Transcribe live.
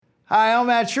Hi, I'm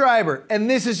Matt Schreiber, and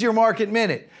this is your Market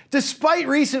Minute. Despite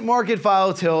recent market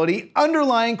volatility,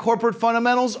 underlying corporate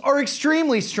fundamentals are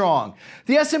extremely strong.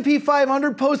 The S&P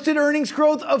 500 posted earnings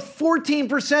growth of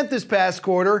 14% this past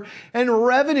quarter and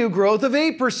revenue growth of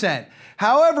 8%.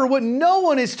 However, what no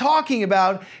one is talking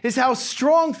about is how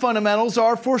strong fundamentals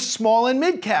are for small and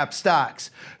mid-cap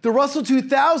stocks. The Russell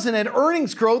 2000 had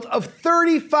earnings growth of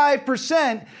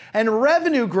 35% and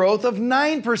revenue growth of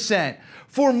 9%.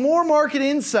 For more market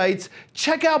insights,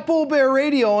 check out Bull Bear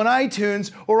Radio on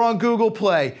iTunes or on Google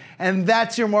Play. And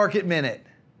that's your Market Minute.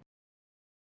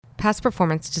 Past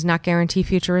performance does not guarantee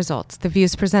future results. The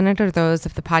views presented are those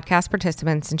of the podcast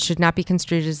participants and should not be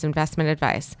construed as investment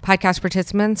advice. Podcast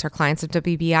participants or clients of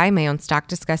WBI may own stock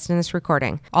discussed in this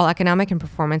recording. All economic and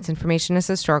performance information is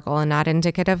historical and not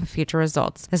indicative of future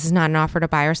results. This is not an offer to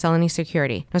buy or sell any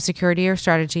security. No security or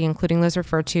strategy, including those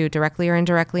referred to directly or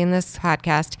indirectly in this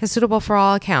podcast, is suitable for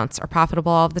all accounts, are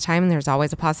profitable all of the time, and there's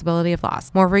always a possibility of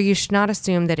loss. Moreover, you should not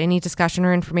assume that any discussion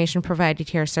or information provided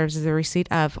here serves as a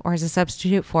receipt of or as a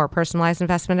substitute for personalized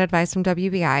investment advice from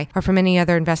WBI or from any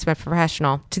other investment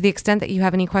professional. To the extent that you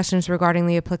have any questions regarding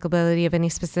the applicability of any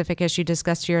specific issue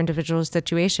discussed to your individual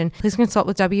situation, please consult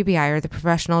with WBI or the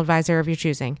professional advisor of your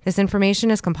choosing. This information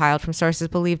is compiled from sources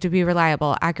believed to be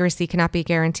reliable. Accuracy cannot be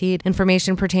guaranteed.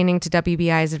 Information pertaining to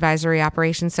WBI's advisory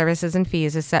operations, services, and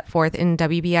fees is set forth in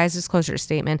WBI's disclosure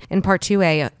statement in Part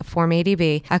 2A of Form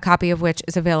 80B, a copy of which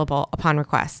is available upon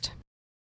request.